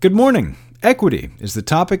Good morning. Equity is the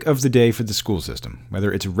topic of the day for the school system.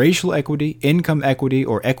 Whether it's racial equity, income equity,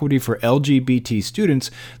 or equity for LGBT students,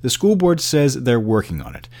 the school board says they're working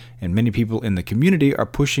on it, and many people in the community are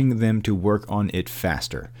pushing them to work on it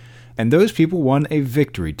faster. And those people won a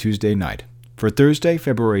victory Tuesday night. For Thursday,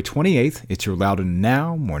 February 28th, it's your Loudoun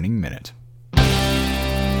Now Morning Minute.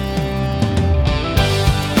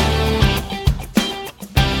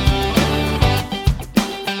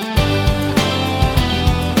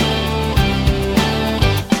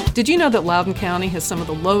 Did you know that Loudoun County has some of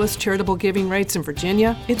the lowest charitable giving rates in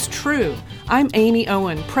Virginia? It's true. I'm Amy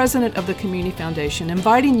Owen, president of the Community Foundation,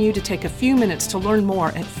 inviting you to take a few minutes to learn more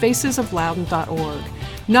at facesofloudon.org.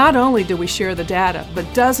 Not only do we share the data,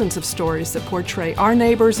 but dozens of stories that portray our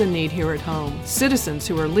neighbors in need here at home, citizens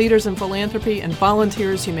who are leaders in philanthropy, and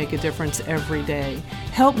volunteers who make a difference every day.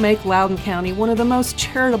 Help make Loudoun County one of the most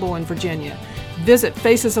charitable in Virginia. Visit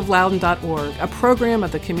facesofloudon.org, a program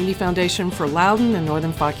of the Community Foundation for Loudoun and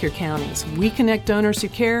Northern Fauquier counties. We connect donors who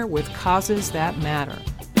care with causes that matter.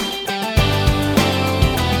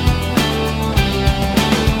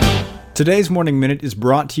 Today's Morning Minute is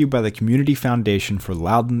brought to you by the Community Foundation for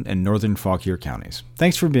Loudoun and Northern Fauquier counties.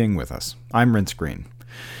 Thanks for being with us. I'm Rence Green.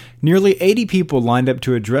 Nearly 80 people lined up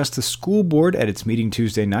to address the school board at its meeting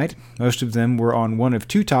Tuesday night. Most of them were on one of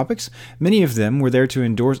two topics. Many of them were there to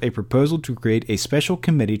endorse a proposal to create a special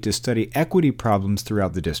committee to study equity problems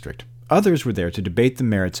throughout the district. Others were there to debate the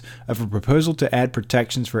merits of a proposal to add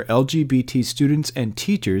protections for LGBT students and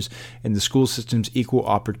teachers in the school system's equal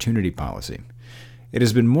opportunity policy. It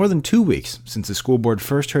has been more than 2 weeks since the school board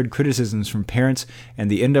first heard criticisms from parents and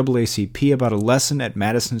the NAACP about a lesson at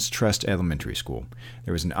Madison's Trust Elementary School.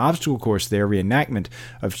 There was an obstacle course there reenactment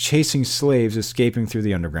of chasing slaves escaping through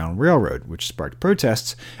the Underground Railroad, which sparked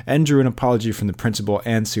protests and drew an apology from the principal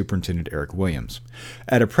and Superintendent Eric Williams.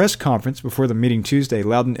 At a press conference before the meeting Tuesday,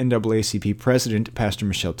 Loudoun NAACP President Pastor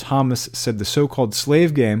Michelle Thomas said the so-called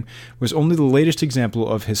slave game was only the latest example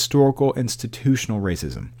of historical institutional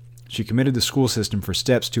racism. She commended the school system for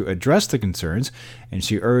steps to address the concerns, and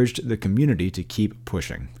she urged the community to keep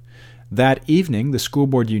pushing. That evening, the school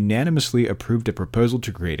board unanimously approved a proposal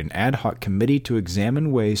to create an ad hoc committee to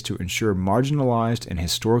examine ways to ensure marginalized and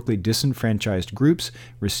historically disenfranchised groups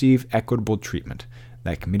receive equitable treatment.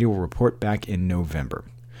 That committee will report back in November.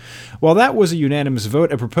 While that was a unanimous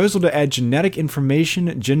vote, a proposal to add genetic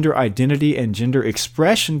information, gender identity, and gender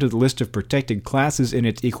expression to the list of protected classes in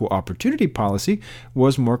its equal opportunity policy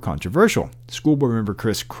was more controversial. School board member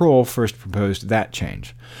Chris Kroll first proposed that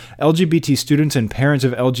change. LGBT students and parents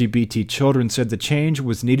of LGBT children said the change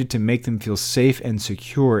was needed to make them feel safe and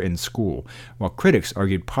secure in school, while critics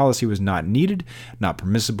argued policy was not needed, not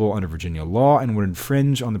permissible under Virginia law, and would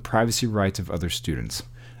infringe on the privacy rights of other students.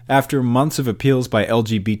 After months of appeals by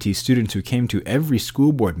LGBT students who came to every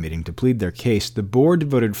school board meeting to plead their case, the board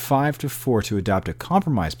voted 5-4 to adopt a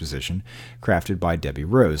compromise position crafted by Debbie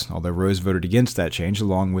Rose, although Rose voted against that change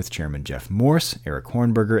along with Chairman Jeff Morse, Eric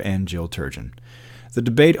Hornberger, and Jill Turgeon. The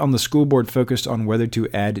debate on the school board focused on whether to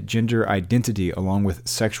add gender identity along with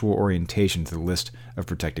sexual orientation to the list of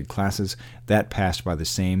protected classes. That passed by the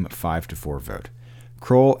same 5-4 vote.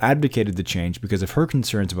 Kroll advocated the change because of her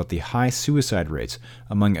concerns about the high suicide rates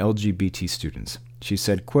among LGBT students. She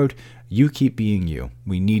said, quote, "You keep being you.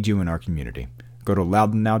 We need you in our community." Go to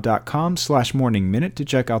loudounnow.com/morningminute to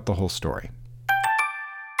check out the whole story.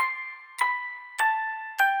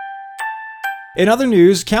 In other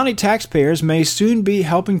news, county taxpayers may soon be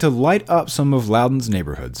helping to light up some of Loudoun's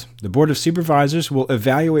neighborhoods. The Board of Supervisors will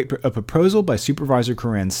evaluate a proposal by Supervisor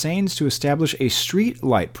Corinne Sains to establish a street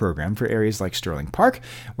light program for areas like Sterling Park,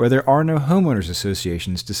 where there are no homeowners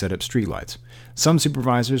associations to set up streetlights. Some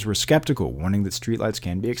supervisors were skeptical, warning that streetlights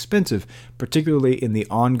can be expensive, particularly in the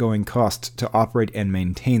ongoing costs to operate and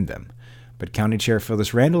maintain them. But County Chair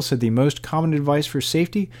Phyllis Randall said the most common advice for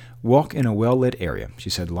safety, walk in a well-lit area. She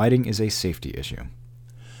said lighting is a safety issue.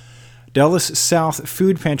 Dulles South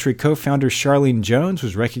Food Pantry co-founder Charlene Jones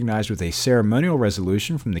was recognized with a ceremonial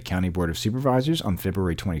resolution from the County Board of Supervisors on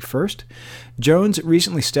February 21st. Jones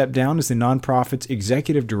recently stepped down as the nonprofit's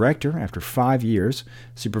executive director after 5 years.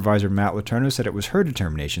 Supervisor Matt Letourneau said it was her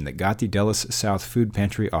determination that got the Dulles South Food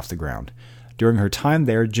Pantry off the ground. During her time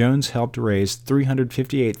there, Jones helped raise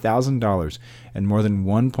 $358,000 and more than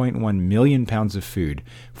 1.1 million pounds of food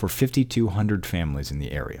for 5,200 families in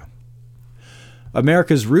the area.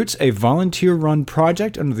 America's Roots, a volunteer-run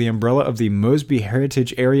project under the umbrella of the Mosby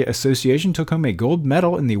Heritage Area Association, took home a gold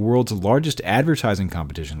medal in the world's largest advertising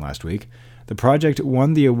competition last week. The project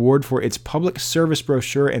won the award for its public service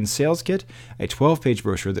brochure and sales kit, a 12-page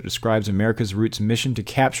brochure that describes America's Roots' mission to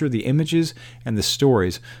capture the images and the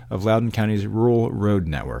stories of Loudoun County's rural road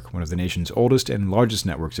network, one of the nation's oldest and largest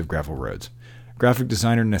networks of gravel roads. Graphic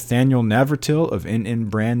designer Nathaniel Navratil of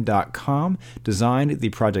NNbrand.com designed the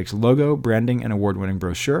project's logo, branding, and award-winning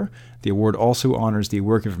brochure. The award also honors the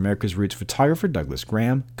work of America's Roots photographer Douglas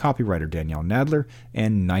Graham, copywriter Danielle Nadler,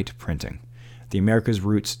 and Knight Printing. The America's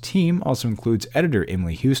Roots team also includes editor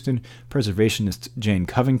Emily Houston, preservationist Jane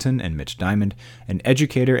Covington and Mitch Diamond, and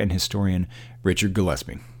educator and historian Richard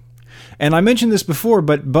Gillespie. And I mentioned this before,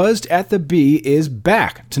 but Buzzed at the Bee is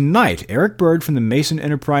back. Tonight, Eric Bird from the Mason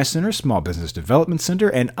Enterprise Center, Small Business Development Center,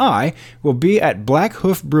 and I will be at Black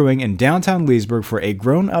Hoof Brewing in downtown Leesburg for a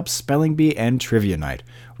grown-up spelling bee and trivia night.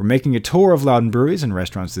 We're making a tour of Loudoun breweries and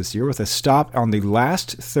restaurants this year with a stop on the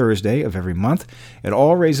last Thursday of every month. It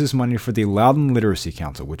all raises money for the Loudoun Literacy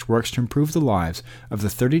Council, which works to improve the lives of the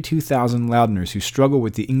 32,000 Loudoners who struggle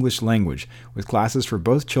with the English language, with classes for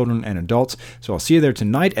both children and adults. So I'll see you there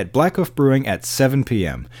tonight at Black Hoof Brewing at 7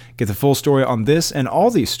 p.m. Get the full story on this and all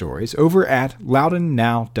these stories over at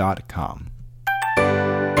loudonnow.com.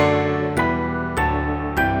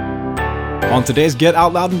 On today's Get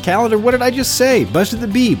Out Loudoun calendar, what did I just say? Buzzed at the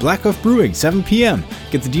Bee, Black Hoof Brewing, 7 p.m.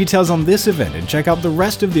 Get the details on this event and check out the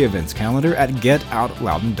rest of the events calendar at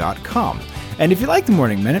getoutloudon.com. And if you like the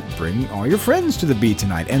Morning Minute, bring all your friends to the Bee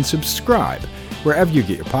tonight and subscribe wherever you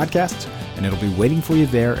get your podcasts, and it'll be waiting for you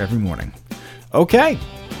there every morning. Okay,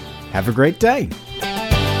 have a great day.